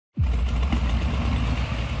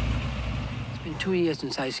been 2 years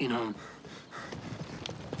since I seen home.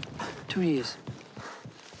 2 years.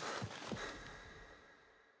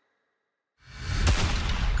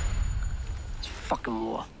 It's fucking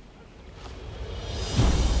war.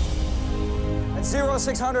 At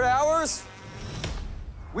 0600 hours,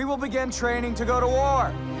 we will begin training to go to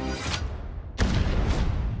war.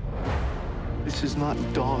 This is not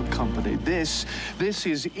dog company. This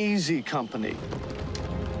is easy company.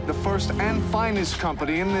 The first and finest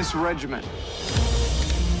company in this regiment.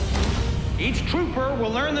 Each trooper will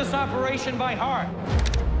learn this operation by heart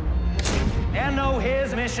and know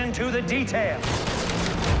his mission to the detail.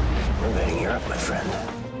 We're invading Europe, my friend.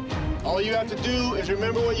 All you have to do is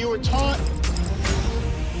remember what you were taught.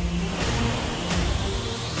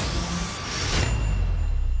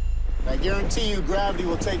 I guarantee you gravity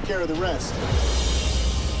will take care of the rest.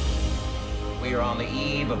 We are on the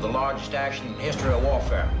eve of the largest action in the history of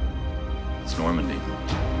warfare. It's Normandy.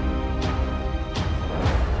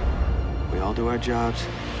 We all do our jobs.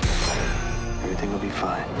 Everything will be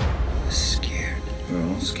fine. Scared. We're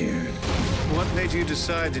all scared. What made you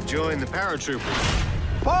decide to join the paratroopers?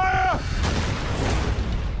 Fire!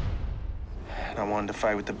 I wanted to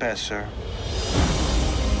fight with the best, sir.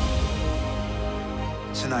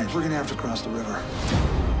 Tonight, we're gonna have to cross the river.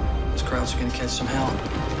 These crowds are gonna catch some hell.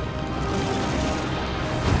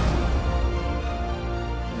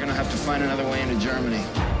 We're gonna have to find another way into Germany.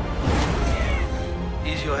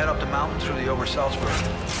 Easy, you'll head up the mountain through the Ober Salzburg.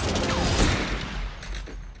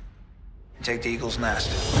 Take the Eagle's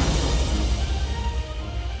Nest.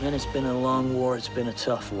 Man, it's been a long war. It's been a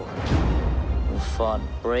tough war. We fought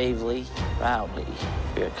bravely, proudly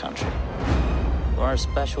for your country. We're a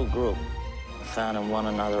special group. We found in one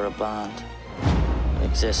another a bond that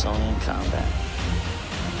exists only in combat.